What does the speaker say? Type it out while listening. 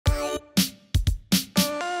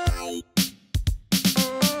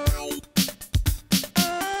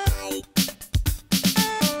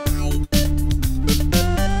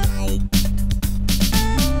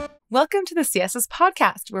Welcome to the CSS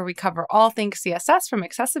Podcast, where we cover all things CSS from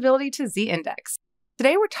accessibility to Z-index.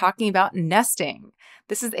 Today, we're talking about nesting.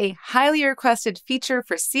 This is a highly requested feature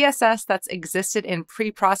for CSS that's existed in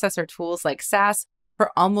preprocessor tools like Sass for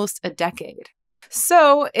almost a decade.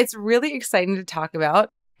 So it's really exciting to talk about,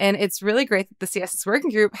 and it's really great that the CSS Working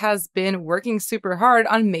Group has been working super hard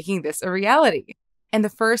on making this a reality. And the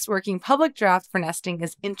first working public draft for nesting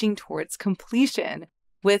is inching towards completion,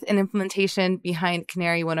 with an implementation behind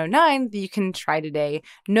Canary 109 that you can try today.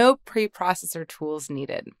 No preprocessor tools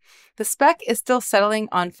needed. The spec is still settling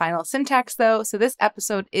on final syntax, though, so this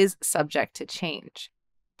episode is subject to change.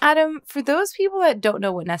 Adam, for those people that don't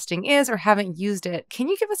know what nesting is or haven't used it, can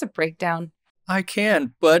you give us a breakdown? I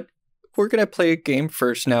can, but we're going to play a game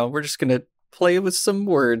first now. We're just going to play with some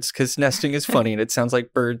words because nesting is funny and it sounds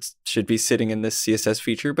like birds should be sitting in this CSS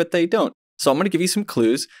feature, but they don't. So I'm going to give you some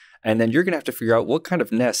clues. And then you're going to have to figure out what kind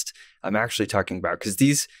of nest I'm actually talking about, because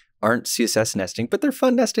these aren't CSS nesting, but they're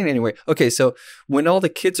fun nesting anyway. Okay, so when all the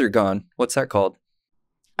kids are gone, what's that called?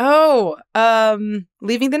 Oh,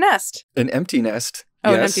 leaving the nest. An empty nest.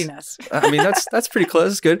 Oh, yes. An empty nest. I mean, that's pretty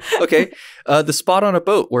close. Good. Okay. The spot on a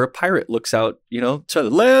boat where a pirate looks out, to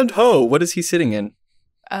land ho. What is he sitting in?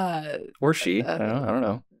 Or she. I don't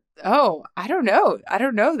know. Oh, I don't know. I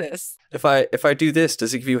don't know this. If I do this,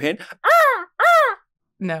 does it give you a hint?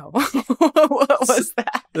 No. What was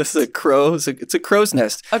that? This is a crow. It's a crow's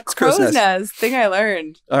nest. A crow's nest. Thing I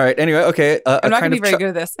learned. All right. Anyway, okay. I'm not going to be very good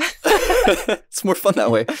at this. It's more fun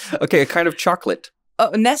that way. Okay, a kind of chocolate.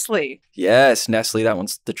 Oh, Nestle. Yes, Nestle. That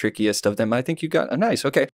one's the trickiest of them. I think you got a nice.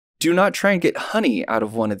 Okay. Do not try and get honey out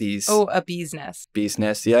of one of these. Oh, a bee's nest. Bee's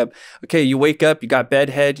nest, yep. Okay, you wake up, you got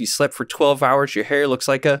bedhead, you slept for 12 hours, your hair looks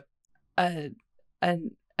like a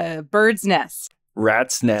bird's nest.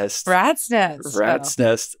 Rat's nest. Rat's nest. Rat's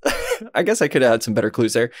nest. I guess I could have had some better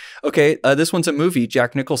clues there. Okay, this one's a movie.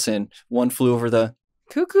 Jack Nicholson. One Flew Over the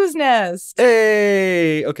Cuckoo's Nest.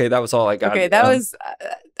 Hey! Okay, that was all I got. Okay, that was...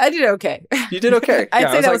 I did okay. You did okay.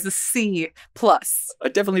 I'd say that was a C+. I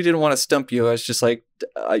definitely didn't want to stump you. I was just like,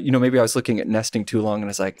 maybe I was looking at nesting too long and I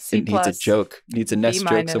was like, it needs a joke. It needs a nest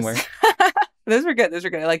joke somewhere. Those were good.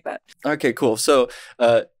 I like that. Okay, cool. So,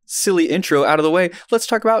 silly intro out of the way. Let's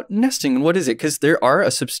talk about nesting and what is it? Because there are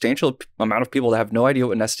a substantial amount of people that have no idea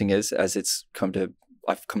what nesting is, as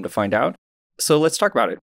I've come to find out. So let's talk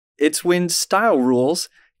about it. It's when style rules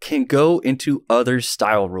can go into other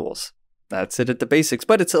style rules. That's it at the basics.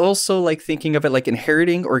 But it's also like thinking of it like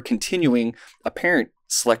inheriting or continuing a parent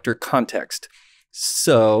selector context.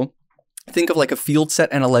 So think of like a field set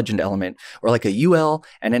and a legend element, or like a UL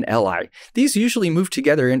and an LI. These usually move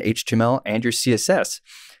together in HTML and your CSS.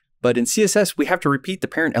 But in CSS, we have to repeat the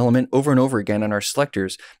parent element over and over again in our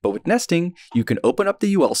selectors. But with nesting, you can open up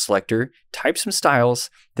the UL selector, type some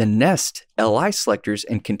styles, then nest LI selectors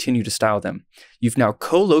and continue to style them. You've now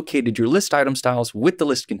co-located your list item styles with the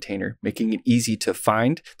list container, making it easy to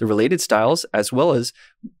find the related styles, as well as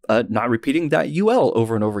not repeating that UL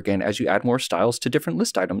over and over again as you add more styles to different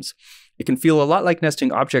list items. It can feel a lot like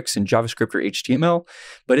nesting objects in JavaScript or HTML,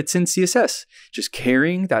 but it's in CSS, just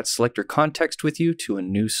carrying that selector context with you to a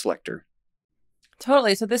new selector.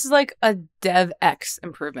 Totally. So this is like a DevX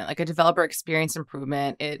improvement, like a developer experience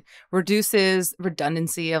improvement. It reduces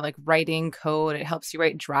redundancy of like writing code. It helps you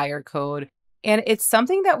write drier code. And it's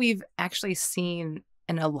something that we've actually seen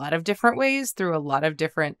in a lot of different ways through a lot of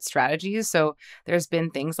different strategies. So there's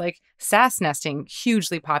been things like Sass nesting,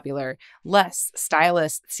 hugely popular, less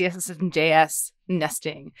stylus, CSS and JS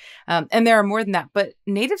nesting. And there are more than that. But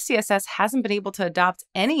native CSS hasn't been able to adopt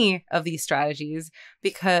any of these strategies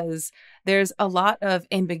because there's a lot of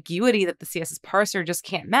ambiguity that the CSS parser just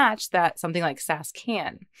can't match that something like Sass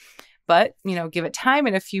can. But, give it time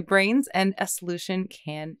and a few brains and a solution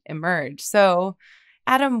can emerge. So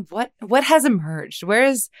Adam, what has emerged? Where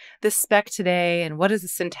is the spec today, and what does the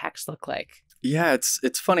syntax look like? Yeah,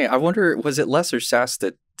 it's funny. I wonder, was it Less or Sass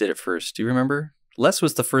that did it first? Do you remember? Less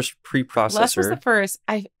was the first preprocessor. Less was the first.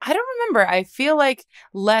 I don't remember. I feel like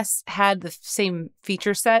Less had the same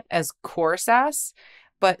feature set as core Sass,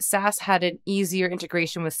 but Sass had an easier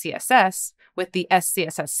integration with CSS with the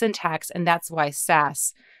SCSS syntax, and that's why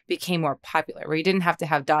Sass became more popular, where you didn't have to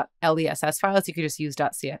have .less files. You could just use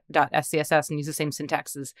 .scss and use the same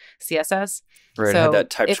syntax as CSS. Right, so had that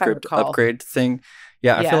TypeScript upgrade thing.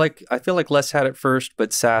 Yeah, I feel like Less had it first,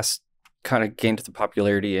 but Sass kind of gained the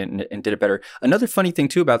popularity and did it better. Another funny thing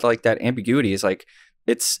too about like that ambiguity is like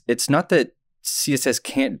it's not that CSS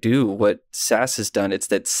can't do what Sass has done. It's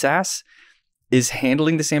that Sass is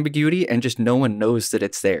handling this ambiguity and just no one knows that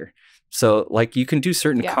it's there. So like you can do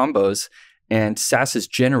certain combos and Sass is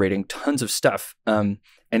generating tons of stuff. And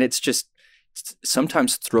it's just,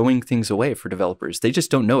 sometimes throwing things away for developers. They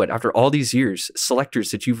just don't know it. After all these years,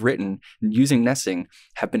 selectors that you've written using nesting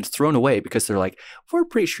have been thrown away because they're like, we're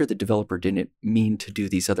pretty sure the developer didn't mean to do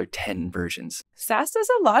these other 10 versions. Sass does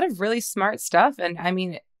a lot of really smart stuff. And I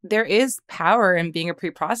mean, there is power in being a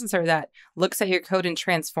preprocessor that looks at your code and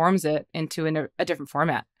transforms it into a different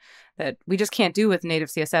format that we just can't do with native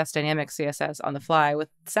CSS, dynamic CSS on the fly. With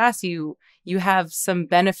Sass, you have some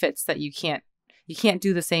benefits that you can't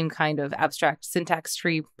do the same kind of abstract syntax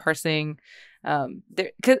tree parsing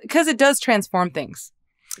because it does transform things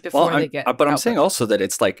before they get But I'm saying also that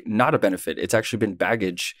it's like not a benefit. It's actually been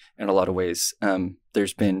baggage in a lot of ways.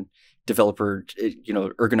 There's been developer,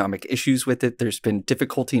 ergonomic issues with it. There's been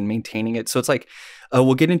difficulty in maintaining it. So it's like,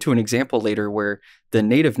 we'll get into an example later where the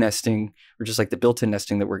native nesting or just like the built-in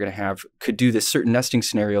nesting that we're going to have could do this certain nesting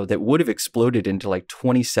scenario that would have exploded into like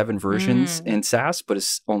 27 versions in Sass, but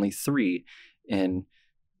it's only 3 in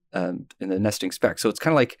the nesting spec. So it's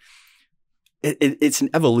kind of like, it's an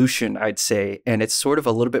evolution, I'd say, and it's sort of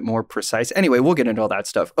a little bit more precise. Anyway, we'll get into all that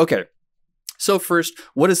stuff. Okay. So first,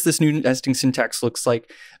 what does this new nesting syntax looks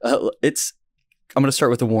like? I'm going to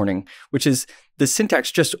start with a warning, which is the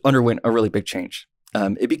syntax just underwent a really big change.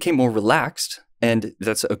 It became more relaxed, and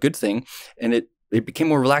that's a good thing. And it became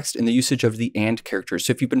more relaxed in the usage of the and character.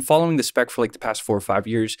 So if you've been following the spec for like the past 4 or 5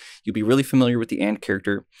 years, you'll be really familiar with the and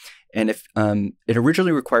character. And if it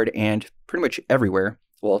originally required and pretty much everywhere,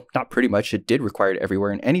 well, not pretty much, it did require it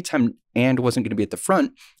everywhere. And anytime and wasn't going to be at the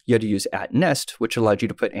front, you had to use @nest, which allowed you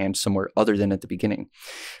to put and somewhere other than at the beginning.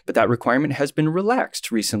 But that requirement has been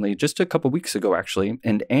relaxed recently, just a couple weeks ago, actually.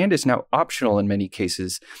 And is now optional in many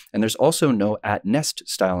cases. And there's also no @nest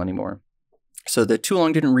style anymore. So the too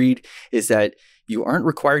long didn't read is that you aren't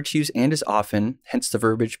required to use and as often, hence the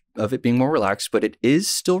verbiage of it being more relaxed, but it is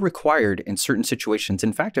still required in certain situations.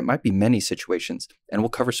 In fact, it might be many situations. And we'll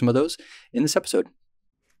cover some of those in this episode.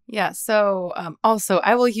 Yeah. So also,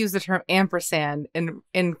 I will use the term ampersand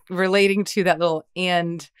in relating to that little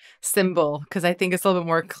and symbol because I think it's a little bit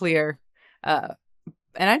more clear. And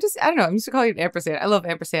I don't know. I'm used to calling it ampersand. I love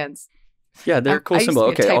ampersands. Yeah, they're a cool symbol.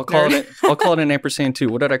 Okay, I'll call it an ampersand too.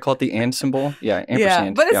 What did I call it? The and symbol? Yeah, ampersand.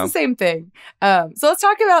 Yeah, but it's the same thing. So let's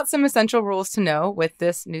talk about some essential rules to know with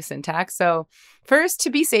this new syntax. So first, to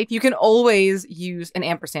be safe, you can always use an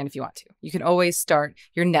ampersand if you want to. You can always start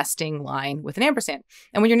your nesting line with an ampersand.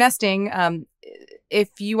 And when you're nesting,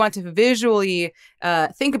 if you want to visually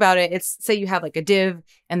think about it, it's say you have like a div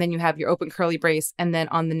and then you have your open curly brace. And then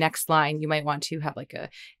on the next line, you might want to have like a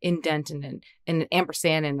indent and an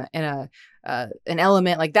ampersand and an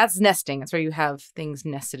element. Like that's nesting. That's where you have things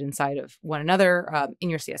nested inside of one another in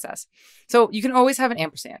your CSS. So you can always have an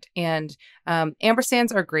ampersand. And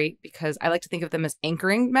ampersands are great because I like to think of them as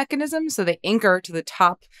anchoring mechanisms. So they anchor to the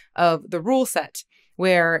top of the rule set,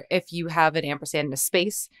 where if you have an ampersand in a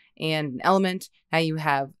space and an element, now you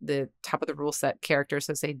have the top of the rule set character.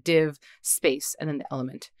 So say div space and then the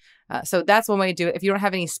element. So that's one way to do it. If you don't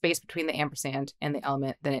have any space between the ampersand and the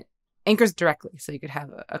element, then it anchors directly. So you could have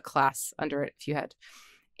a class under it if you had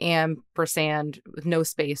ampersand with no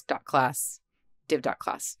space .class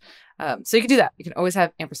div.class. So you can do that. You can always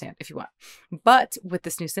have ampersand if you want. But with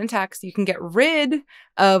this new syntax, you can get rid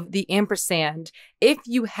of the ampersand if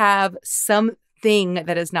you have something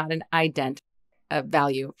that is not an ident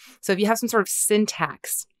value. So if you have some sort of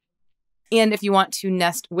syntax, and if you want to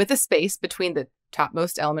nest with a space between the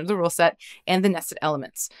topmost element of the rule set and the nested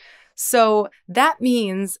elements. So that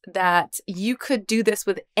means that you could do this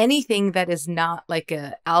with anything that is not like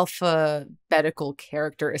an alphabetical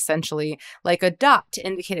character, essentially, like a dot to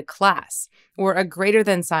indicate a class, or a greater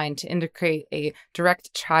than sign to indicate a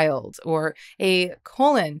direct child, or a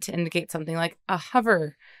colon to indicate something like a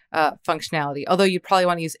hover functionality. Although you'd probably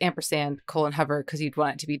want to use ampersand hover because you'd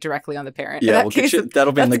want it to be directly on the parent. Yeah,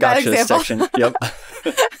 that'll be in the gotcha section. Yep.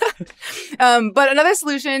 But another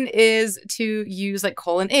solution is to use like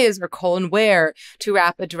 :is or :where to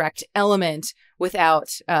wrap a direct element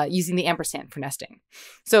without using the ampersand for nesting.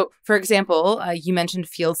 So, for example, you mentioned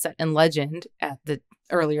field set and legend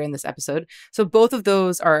earlier in this episode. So both of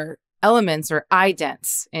those are elements or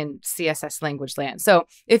idents in CSS language land. So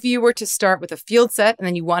if you were to start with a field set and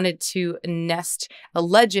then you wanted to nest a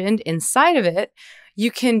legend inside of it, you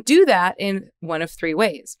can do that in one of 3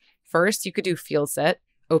 ways. First, you could do field set,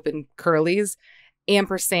 open curlies,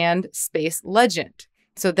 ampersand space legend.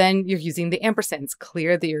 So then you're using the ampersand. It's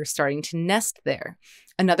clear that you're starting to nest there.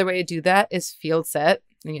 Another way to do that is field set,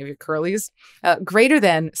 and you have your curlies, greater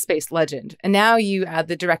than space legend. And now you add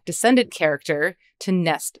the direct descendant character to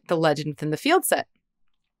nest the legend within the field set.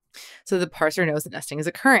 So the parser knows that nesting is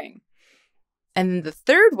occurring. And the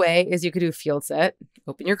third way is you could do field set,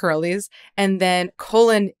 open your curlies, and then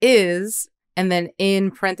colon is, and then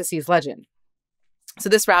in parentheses legend. So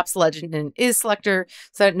this wraps the legend in an is selector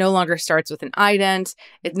so that it no longer starts with an ident.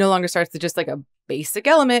 It no longer starts with just like a basic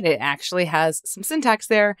element. It actually has some syntax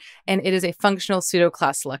there, and it is a functional pseudo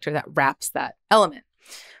class selector that wraps that element.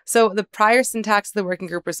 So the prior syntax the working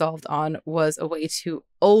group resolved on was a way to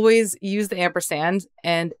always use the ampersand.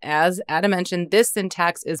 And as Adam mentioned, this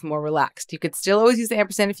syntax is more relaxed. You could still always use the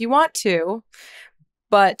ampersand if you want to,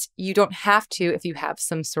 but you don't have to if you have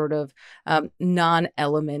some sort of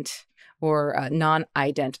non-element or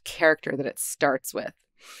non-ident character that it starts with.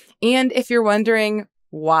 And if you're wondering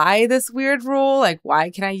why this weird rule, like why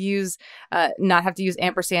can I use not have to use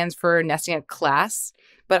ampersands for nesting a class,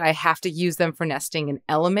 but I have to use them for nesting an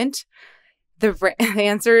element? The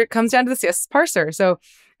answer comes down to the CSS parser. So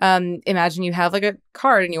imagine you have like a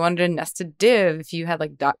card and you wanted to nest a div. If you had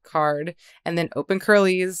like dot card and then open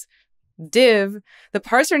curlies, div, the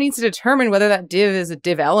parser needs to determine whether that div is a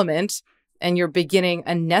div element and you're beginning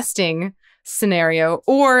a nesting scenario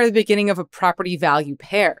or the beginning of a property value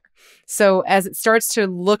pair. So as it starts to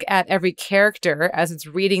look at every character as it's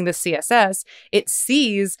reading the CSS, it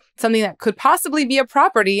sees something that could possibly be a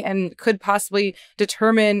property and could possibly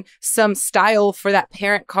determine some style for that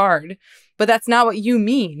parent card. But that's not what you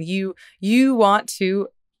mean. You want to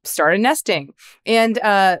start a nesting. And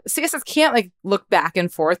CSS can't like look back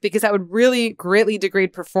and forth because that would really greatly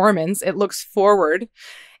degrade performance. It looks forward.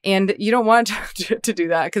 And you don't want to do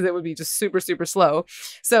that because it would be just super, super slow.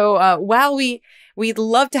 So while we'd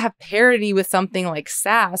love to have parity with something like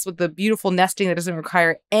Sass with the beautiful nesting that doesn't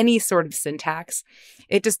require any sort of syntax,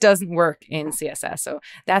 it just doesn't work in CSS. So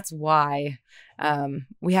that's why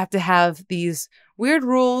we have to have these weird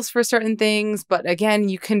rules for certain things. But again,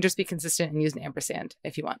 you can just be consistent and use an ampersand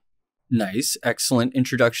if you want. Nice. Excellent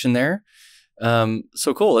introduction there.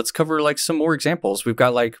 So cool. Let's cover like some more examples. We've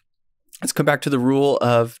got like, let's come back to the rule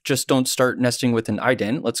of just don't start nesting with an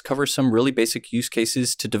ident. Let's cover some really basic use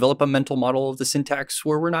cases to develop a mental model of the syntax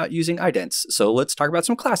where we're not using idents. So let's talk about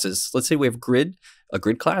some classes. Let's say we have a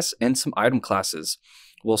grid class, and some item classes.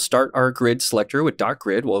 We'll start our grid selector with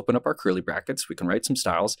 .grid. We'll open up our curly brackets. We can write some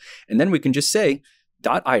styles, and then we can just say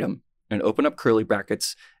 .item and open up curly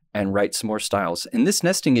brackets and write some more styles. And this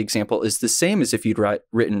nesting example is the same as if you'd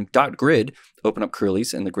written .grid, open up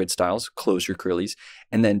curlies and the grid styles, close your curlies,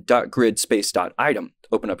 and then .grid space .item,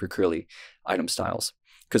 open up your curly item styles.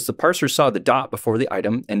 Because the parser saw the dot before the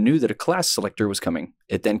item and knew that a class selector was coming.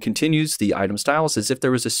 It then continues the item styles as if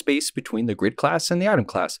there was a space between the grid class and the item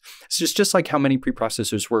class. It's just like how many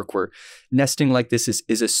preprocessors work, where nesting like this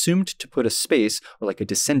is assumed to put a space or like a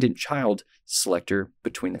descendant child selector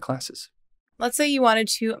between the classes. Let's say you wanted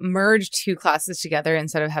to merge two classes together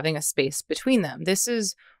instead of having a space between them. This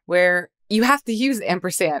is where you have to use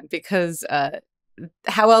ampersand because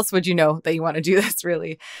how else would you know that you want to do this,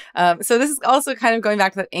 really? So this is also kind of going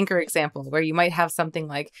back to that anchor example where you might have something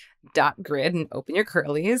like .grid and open your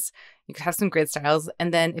curlies. You could have some grid styles.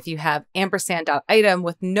 And then if you have ampersand.item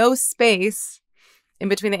with no space in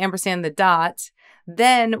between the ampersand and the dot,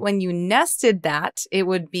 then when you nested that, it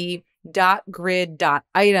would be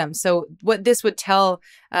 .grid.item. So what this would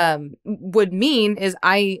mean is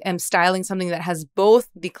I am styling something that has both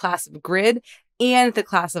the class of grid and the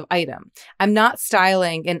class of item. I'm not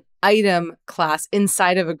styling an item class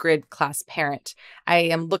inside of a grid class parent. I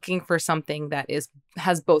am looking for something that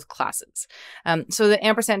has both classes. So the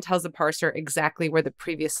ampersand tells the parser exactly where the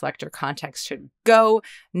previous selector context should go.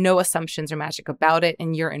 No assumptions or magic about it,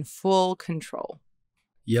 and you're in full control.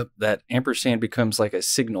 Yep, that ampersand becomes like a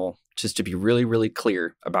signal just to be really, really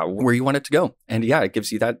clear about where you want it to go. And yeah, it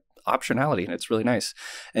gives you that optionality, and it's really nice.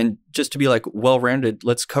 And just to be like well-rounded,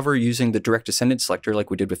 let's cover using the direct descendant selector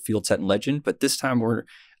like we did with field set and legend, but this time we're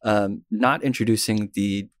not introducing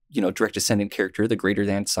the direct descendant character, the greater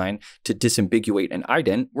than sign, to disambiguate an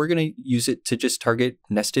ident. We're going to use it to just target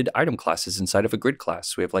nested item classes inside of a grid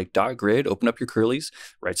class. We have like .grid, open up your curlies,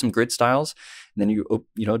 write some grid styles, and then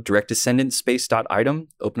you direct descendant space .item,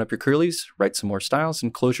 open up your curlies, write some more styles,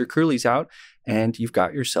 and close your curlies out, and you've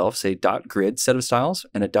got yourself say .grid set of styles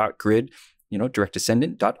and a .grid, direct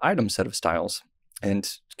descendant .item set of styles. And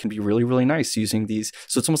it can be really, really nice using these.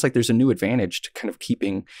 So it's almost like there's a new advantage to kind of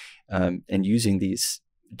keeping and using these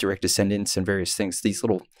direct descendants and various things, these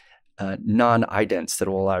little non-idents that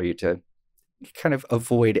will allow you to kind of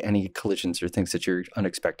avoid any collisions or things that you're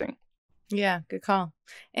unexpecting. Yeah, good call.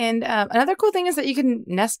 And another cool thing is that you can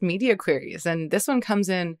nest media queries. And this one comes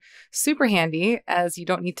in super handy as you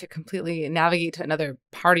don't need to completely navigate to another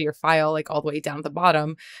part of your file, like all the way down at the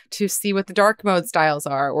bottom, to see what the dark mode styles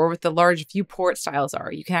are or what the large viewport styles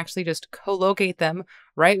are. You can actually just co-locate them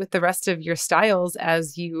right with the rest of your styles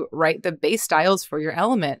as you write the base styles for your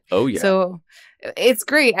element. Oh, yeah. So it's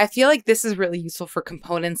great. I feel like this is really useful for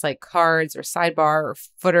components like cards or sidebar or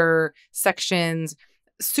footer sections.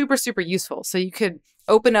 Super, super useful. So you could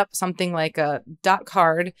open up something like a dot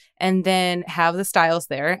card and then have the styles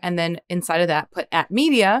there. And then inside of that, put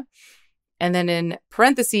 @media. And then in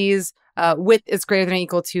parentheses, width is greater than or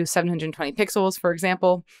equal to 720 pixels, for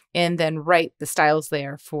example. And then write the styles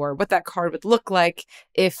there for what that card would look like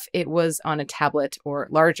if it was on a tablet or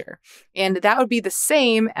larger. And that would be the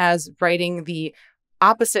same as writing the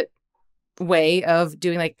opposite way of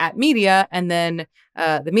doing like @media and then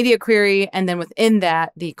the media query, and then within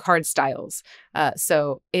that, the card styles.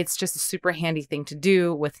 So it's just a super handy thing to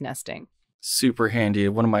do with nesting. Super handy.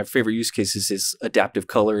 One of my favorite use cases is adaptive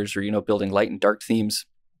colors or, building light and dark themes.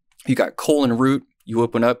 You got root. You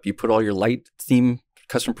open up, you put all your light theme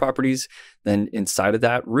custom properties. Then inside of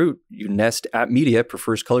that root, you nest @media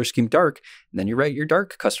prefers color scheme dark. And then you write your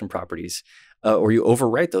dark custom properties. Or you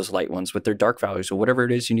overwrite those light ones with their dark values or whatever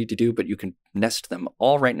it is you need to do, but you can nest them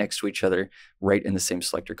all right next to each other, right in the same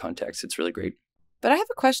selector context. It's really great. But I have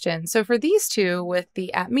a question. So for these two, with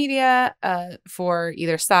the @media for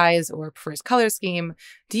either size or prefers color scheme,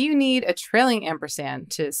 do you need a trailing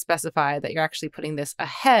ampersand to specify that you're actually putting this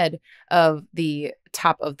ahead of the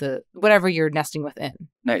top of the whatever you're nesting within?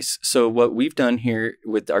 Nice. So what we've done here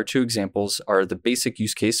with our two examples are the basic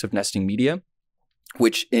use case of nesting media,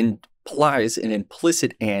 which implies an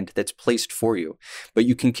implicit AND that's placed for you. But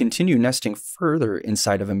you can continue nesting further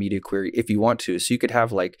inside of a media query if you want to. So you could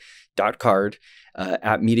have like .card,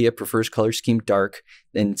 @media prefers color scheme dark.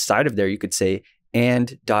 Inside of there, you could say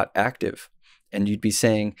and .active. And you'd be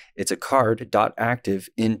saying it's a card .active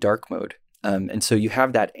in dark mode. And so you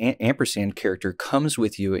have that ampersand character comes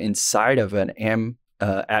with you inside of an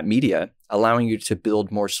 @media, allowing you to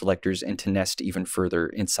build more selectors and to nest even further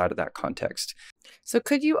inside of that context. So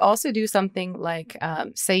could you also do something like,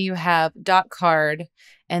 say you have .card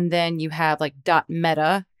and then you have like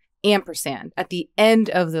 .meta ampersand at the end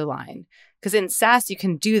of the line? Because in SAS, you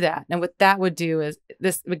can do that. And what that would do is,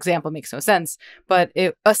 this example makes no sense, but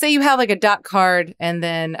say you have like a .card and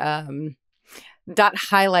then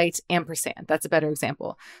 .highlight ampersand. That's a better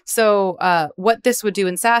example. So what this would do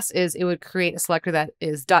in SAS is it would create a selector that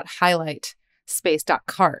is .highlight space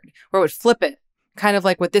 .card, where it would flip it, kind of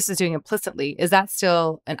like what this is doing implicitly. Is that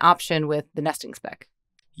still an option with the nesting spec?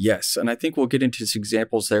 Yes, and I think we'll get into some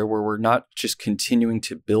examples there where we're not just continuing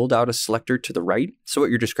to build out a selector to the right. So what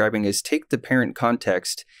you're describing is take the parent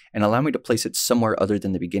context and allow me to place it somewhere other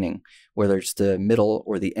than the beginning, whether it's the middle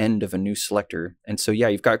or the end of a new selector. And so, yeah,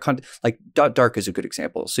 you've got like .dark is a good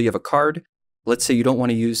example. So you have a card. Let's say you don't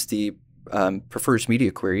want to use the prefers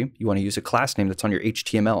media query. You want to use a class name that's on your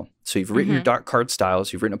HTML. So you've written your .card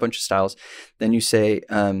styles. You've written a bunch of styles. Then you say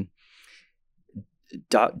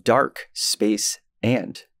 .dark space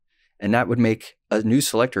and that would make a new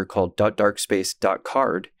selector called .dark space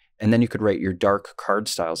 .card. And then you could write your dark card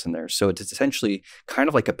styles in there. So it's essentially kind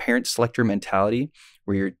of like a parent selector mentality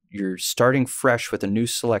where you're starting fresh with a new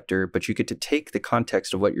selector, but you get to take the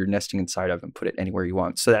context of what you're nesting inside of and put it anywhere you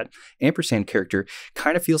want. So that ampersand character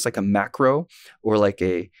kind of feels like a macro or like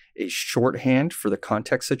a shorthand for the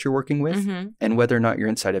context that you're working with. And whether or not you're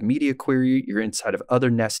inside a media query, you're inside of other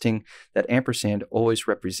nesting, that ampersand always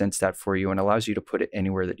represents that for you and allows you to put it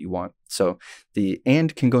anywhere that you want. So the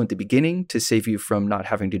AND can go at the beginning to save you from not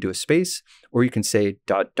having to do a space, or you can say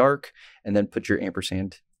 .dark and then put your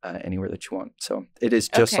ampersand anywhere that you want. So it is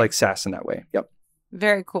just like SAS in that way. Yep.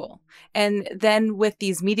 Very cool. And then with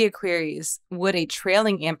these media queries, would a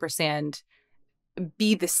trailing ampersand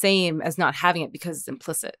be the same as not having it because it's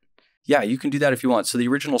implicit? Yeah, you can do that if you want. So the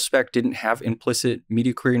original spec didn't have implicit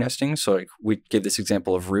media query nesting. So like we gave this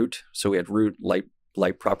example of root. So we had root, light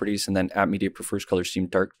properties, and then @media prefers color scheme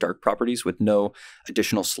dark properties with no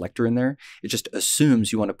additional selector in there. It just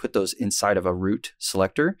assumes you want to put those inside of a root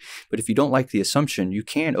selector. But if you don't like the assumption, you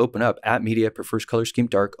can open up @media prefers color scheme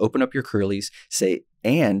dark, open up your curlies, say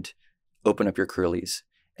and open up your curlies,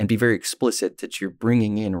 and be very explicit that you're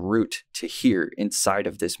bringing in root to here inside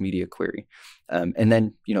of this media query. And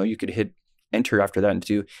then, you could hit enter after that and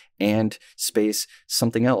do and space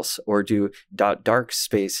something else, or do .dark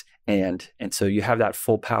space and so you have that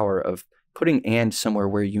full power of putting and somewhere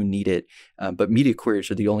where you need it. But media queries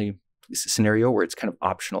are the only scenario where it's kind of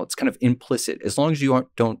optional. It's kind of implicit. As long as you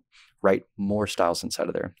don't write more styles inside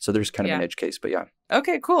of there. So there's kind of an edge case, but yeah.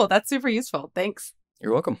 Okay, cool. That's super useful. Thanks.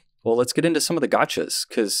 You're welcome. Well, let's get into some of the gotchas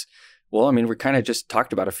because, well, I mean, we kind of just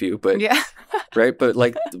talked about a few, but yeah, right. But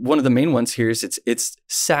like one of the main ones here is it's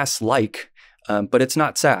SaaS-like, but it's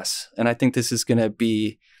not SaaS. And I think this is going to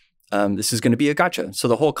be a gotcha. So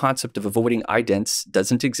the whole concept of avoiding idents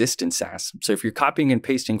doesn't exist in SaaS. So if you're copying and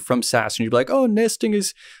pasting from SaaS and you're like, oh, nesting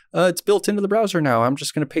is, it's built into the browser now, I'm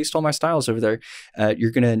just going to paste all my styles over there.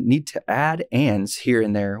 You're going to need to add ands here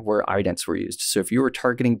and there where idents were used. So if you were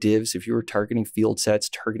targeting divs, if you were targeting field sets,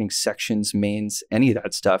 targeting sections, mains, any of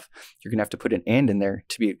that stuff, you're going to have to put an and in there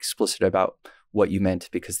to be explicit about what you meant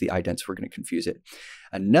because the idents were going to confuse it.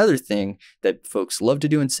 Another thing that folks love to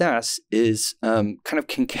do in SaaS is kind of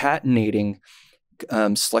concatenating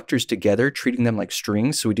selectors together, treating them like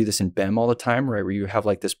strings. So we do this in BEM all the time, right? Where you have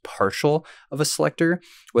like this partial of a selector,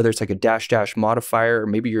 whether it's like a dash dash modifier, or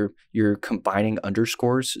maybe you're combining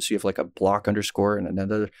underscores. So you have like a block underscore and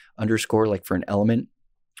another underscore, like for an element.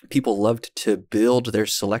 People loved to build their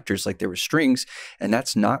selectors like they were strings, and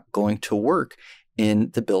that's not going to work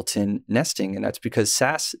in the built-in nesting. And that's because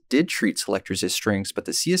SaaS did treat selectors as strings, but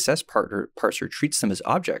the CSS parser treats them as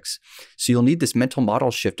objects. So you'll need this mental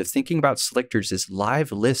model shift of thinking about selectors as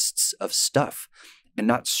live lists of stuff and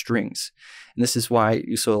not strings. And this is why,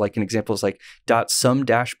 so like an example is like .sum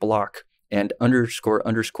dash block and underscore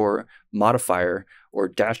underscore modifier or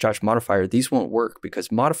dash dash modifier. These won't work because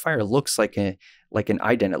modifier looks like an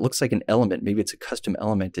ident. It looks like an element. Maybe it's a custom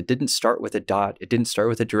element. It didn't start with a dot. It didn't start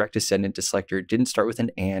with a direct descendant to selector. It didn't start with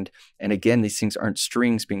an and. And again, these things aren't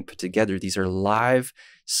strings being put together. These are live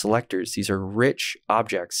selectors. These are rich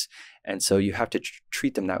objects. And so you have to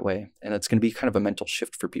treat them that way. And it's going to be kind of a mental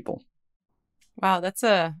shift for people. Wow, that's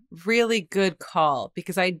a really good call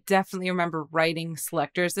because I definitely remember writing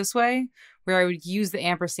selectors this way, where I would use the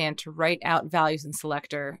ampersand to write out values in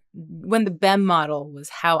selector when the BEM model was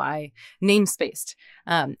how I namespaced.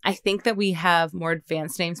 I think that we have more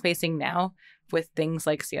advanced namespacing now with things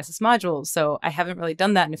like CSS modules. So I haven't really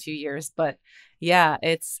done that in a few years, but yeah,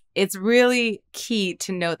 it's really key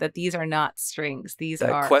to note that these are not strings. These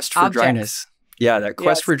are quest for objects. dryness. Yeah, that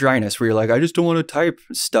quest for dryness where you're like, I just don't want to type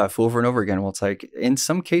stuff over and over again. Well, it's like in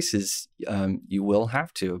some cases, you will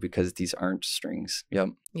have to because these aren't strings. Yep.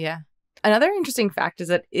 Yeah. Another interesting fact is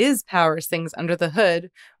that is powers things under the hood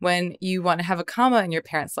when you want to have a comma in your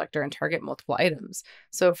parent selector and target multiple items.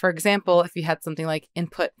 So for example, if you had something like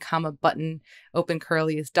input, comma, button, open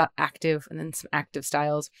curlies, dot active, and then some active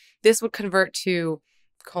styles, this would convert to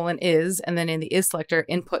 :is, and then in the is selector,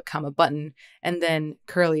 input, comma, button, and then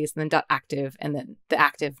curlies, and then dot active, and then the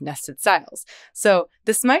active nested styles. So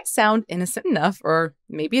this might sound innocent enough, or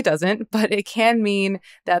maybe it doesn't, but it can mean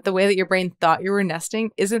that the way that your brain thought you were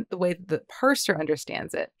nesting isn't the way that the parser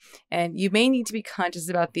understands it. And you may need to be conscious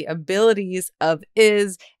about the abilities of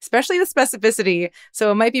is, especially the specificity.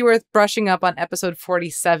 So it might be worth brushing up on episode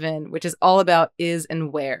 47, which is all about is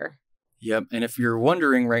and where. Yep. And if you're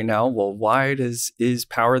wondering right now, well, why does is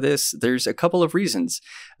power this? There's a couple of reasons.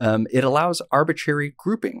 It allows arbitrary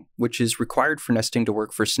grouping, which is required for nesting to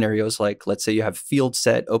work for scenarios like, let's say you have field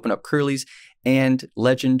set, open up curlies, and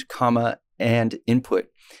legend, comma, and input.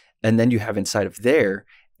 And then you have inside of there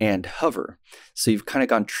and hover. So you've kind of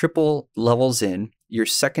gone triple levels in. Your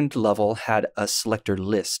second level had a selector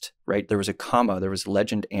list, right? There was a comma, there was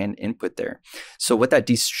legend and input there. So what that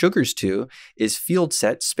desugars to is field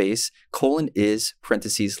set space, :is,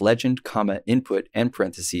 parentheses, legend, comma, input, and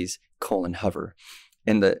parentheses, :hover.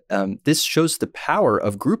 And this shows the power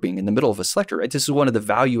of grouping in the middle of a selector, right? This is one of the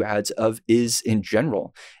value adds of is in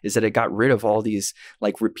general, is that it got rid of all these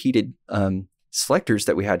like repeated selectors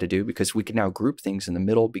that we had to do because we can now group things in the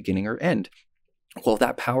middle, beginning, or end. Well,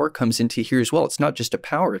 that power comes into here as well. It's not just a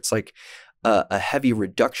power. It's like a heavy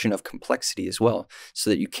reduction of complexity as well, so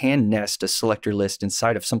that you can nest a selector list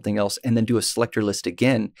inside of something else and then do a selector list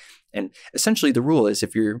again. And essentially the rule is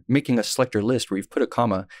if you're making a selector list where you've put a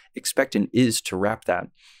comma, expect an is to wrap that.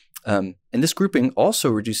 And this grouping also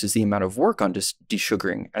reduces the amount of work on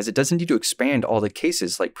desugaring, as it doesn't need to expand all the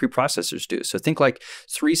cases like preprocessors do. So think like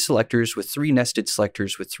 3 selectors with 3 nested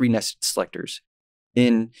selectors with 3 nested selectors.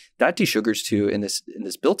 In that desugars to in this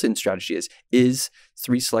built-in strategy is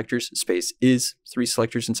 3 selectors space is 3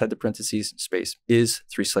 selectors inside the parentheses space is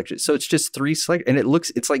 3 selectors. So it's just 3 select, and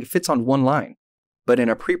it's like it fits on one line. But in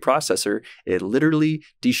a preprocessor, it literally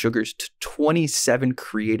desugars to 27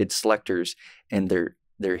 created selectors, and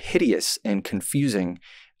they're hideous and confusing.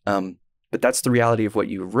 But that's the reality of what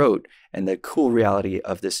you wrote. And the cool reality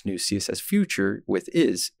of this new CSS future with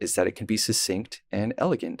is that it can be succinct and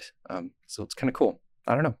elegant. So it's kind of cool.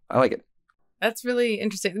 I don't know. I like it. That's really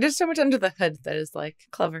interesting. There's so much under the hood that is like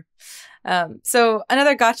clever. So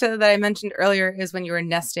another gotcha that I mentioned earlier is when you were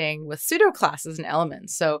nesting with pseudo classes and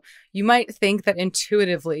elements. So you might think that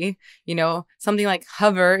intuitively, something like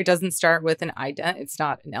hover, it doesn't start with an ident. It's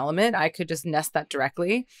not an element. I could just nest that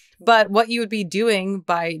directly. But what you would be doing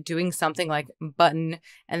by doing something like button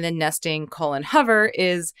and then nesting : hover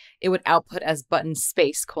is it would output as button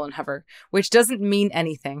space : hover, which doesn't mean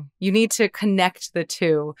anything. You need to connect the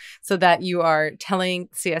two so that you are telling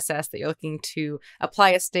CSS that you're looking to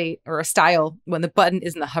apply a state or a style when the button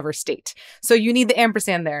is in the hover state. So you need the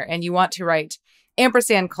ampersand there, and you want to write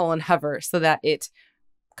ampersand : hover so that it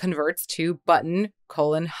converts to button :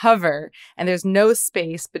 hover. And there's no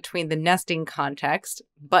space between the nesting context,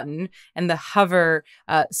 button, and the hover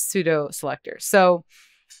pseudo selector. So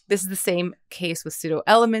this is the same case with pseudo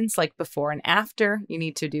elements, like before and after. You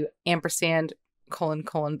need to do ampersand :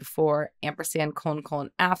 before, ampersand :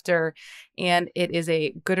 after. And it is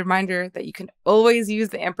a good reminder that you can always use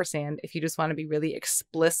the ampersand if you just want to be really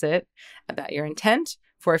explicit about your intent,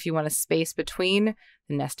 for if you want a space between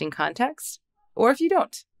the nesting context, or if you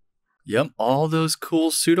don't. Yep. All those cool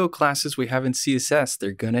pseudo classes we have in CSS,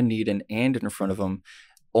 they're going to need an and in front of them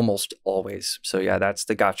almost always. So yeah, that's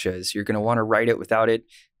the gotcha, is you're going to want to write it without it,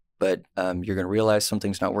 but you're going to realize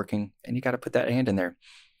something's not working, and you got to put that and in there.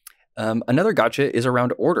 Another gotcha is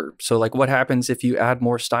around order. So like what happens if you add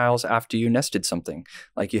more styles after you nested something?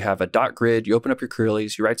 Like you have a dot grid, you open up your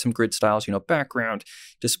curlies, you write some grid styles, background,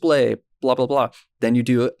 display, blah, blah, blah. Then you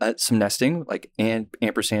do some nesting, like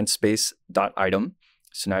ampersand space dot item.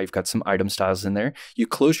 So now you've got some item styles in there. You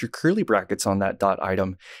close your curly brackets on that dot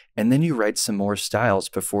item, and then you write some more styles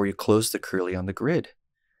before you close the curly on the grid.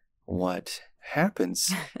 What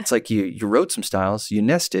happens? It's like you wrote some styles, you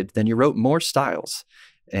nested, then you wrote more styles.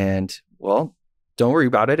 And well, don't worry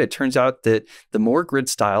about it. It turns out that the more grid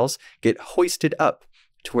styles get hoisted up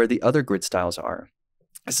to where the other grid styles are.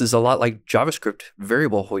 This is a lot like JavaScript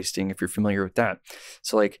variable hoisting, if you're familiar with that.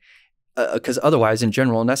 So like, because otherwise, in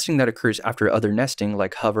general, nesting that occurs after other nesting,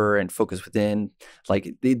 like hover and focus within,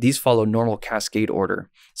 like these follow normal cascade order.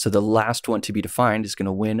 So the last one to be defined is going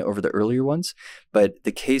to win over the earlier ones. But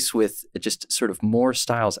the case with just sort of more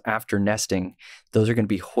styles after nesting, those are going to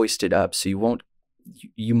be hoisted up. So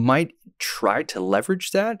you might try to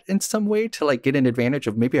leverage that in some way to like get an advantage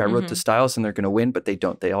of maybe I wrote the styles and they're going to win, but they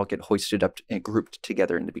don't. They all get hoisted up and grouped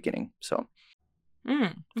together in the beginning. So,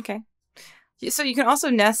 okay. So you can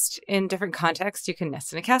also nest in different contexts. You can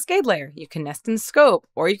nest in a cascade layer. You can nest in scope,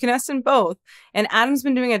 or you can nest in both. And Adam's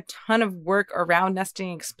been doing a ton of work around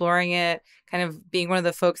nesting, exploring it, kind of being one of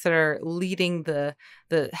the folks that are leading the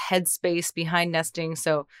headspace behind nesting.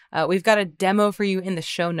 So we've got a demo for you in the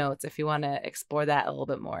show notes if you want to explore that a little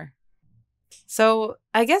bit more. So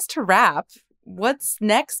I guess to wrap, what's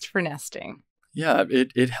next for nesting? Yeah,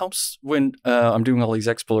 it helps when I'm doing all these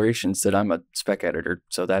explorations that I'm a spec editor.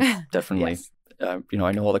 So that definitely, Yes.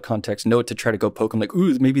 I know all the context, know what to try to go poke. I'm like,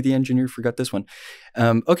 ooh, maybe the engineer forgot this one.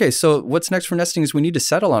 Okay, so what's next for nesting is we need to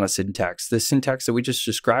settle on a syntax. The syntax that we just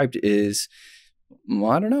described is,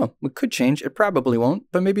 well, I don't know. It could change. It probably won't,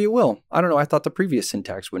 but maybe it will. I don't know. I thought the previous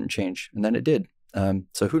syntax wouldn't change, and then it did.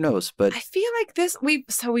 So who knows? But I feel like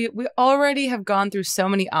we already have gone through so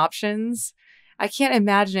many options. I can't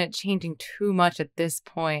imagine it changing too much at this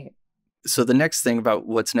point. So the next thing about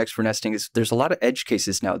what's next for nesting is there's a lot of edge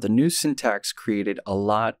cases now. The new syntax created a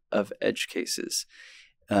lot of edge cases.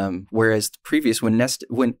 Whereas the previous,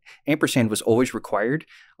 when ampersand was always required,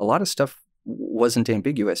 a lot of stuff wasn't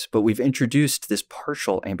ambiguous, but we've introduced this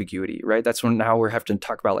partial ambiguity, right? That's when now we're having to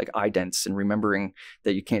talk about like idents and remembering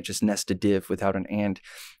that you can't just nest a div without an and.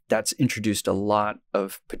 That's introduced a lot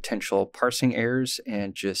of potential parsing errors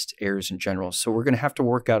and just errors in general. So we're going to have to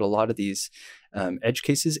work out a lot of these edge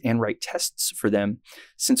cases and write tests for them,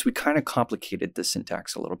 since we kind of complicated the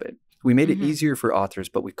syntax a little bit. We made it easier for authors,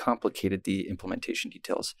 but we complicated the implementation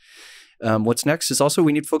details. What's next is also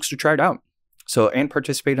we need folks to try it out. So, and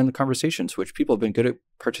participate in the conversations, which people have been good at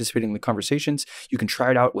participating in the conversations. You can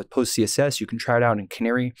try it out with Post CSS. You can try it out in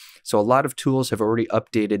Canary. So a lot of tools have already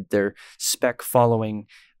updated their spec following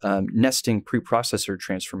nesting preprocessor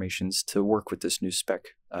transformations to work with this new spec,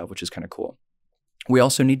 which is kind of cool. We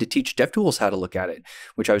also need to teach DevTools how to look at it,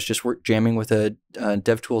 which I was just jamming with a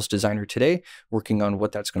DevTools designer today, working on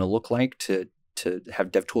what that's going to look like to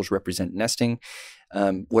have DevTools represent nesting.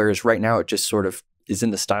 Whereas right now it just sort of is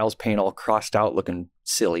in the styles pane all crossed out looking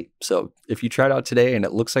silly. So if you try it out today and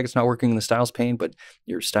it looks like it's not working in the styles pane, but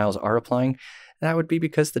your styles are applying, that would be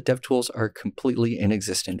because the DevTools are completely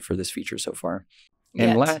inexistent for this feature so far.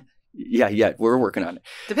 And Yeah, we're working on it.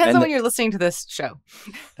 Depends on when you're listening to this show.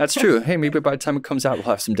 That's true. Hey, maybe by the time it comes out, we'll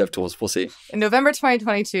have some dev tools. We'll see. In November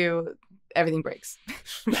 2022, everything breaks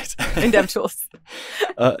in dev tools.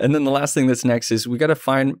 And then the last thing that's next is we got to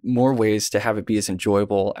find more ways to have it be as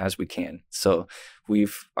enjoyable as we can. So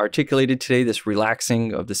we've articulated today this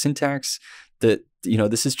relaxing of the syntax that,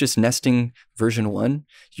 this is just nesting version 1.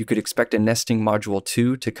 You could expect a nesting module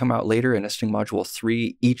 2 to come out later, a nesting module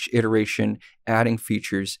 3, each iteration, adding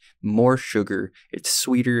features, more sugar. It's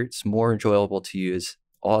sweeter. It's more enjoyable to use,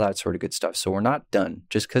 all that sort of good stuff. So we're not done.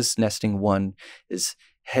 Just because nesting 1 is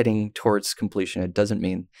heading towards completion, it doesn't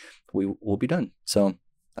mean we will be done. So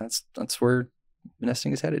that's where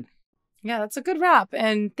nesting is headed. Yeah, that's a good wrap.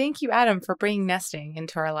 And thank you, Adam, for bringing nesting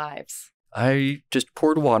into our lives. I just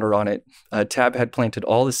poured water on it. Tab had planted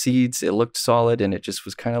all the seeds. It looked solid, and it just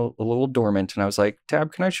was kind of a little dormant. And I was like,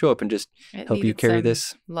 Tab, can I show up and just help you carry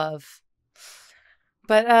this? Love.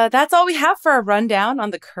 But that's all we have for a rundown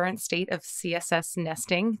on the current state of CSS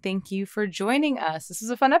nesting. Thank you for joining us. This was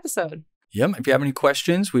a fun episode. Yep. If you have any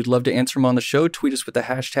questions, we'd love to answer them on the show. Tweet us with the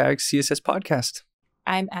hashtag CSS Podcast.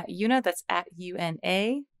 I'm at Una. That's at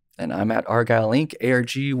UNA. And I'm at Argyle Inc.,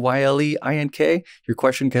 ARGYLEINK. Your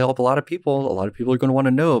question can help a lot of people. A lot of people are going to want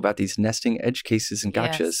to know about these nesting edge cases and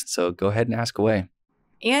gotchas. Yes. So go ahead and ask away.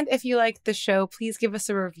 And if you like the show, please give us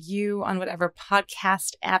a review on whatever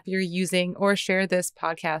podcast app you're using, or share this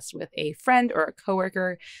podcast with a friend or a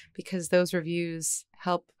coworker, because those reviews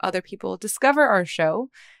help other people discover our show.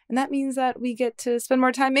 And that means that we get to spend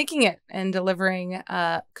more time making it and delivering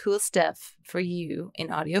cool stuff for you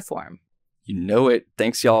in audio form. You know it.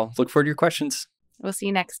 Thanks, y'all. Look forward to your questions. We'll see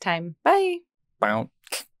you next time. Bye. Do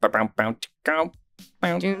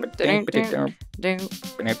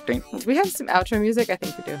we have some outro music? I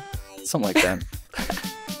think we do. Something like that.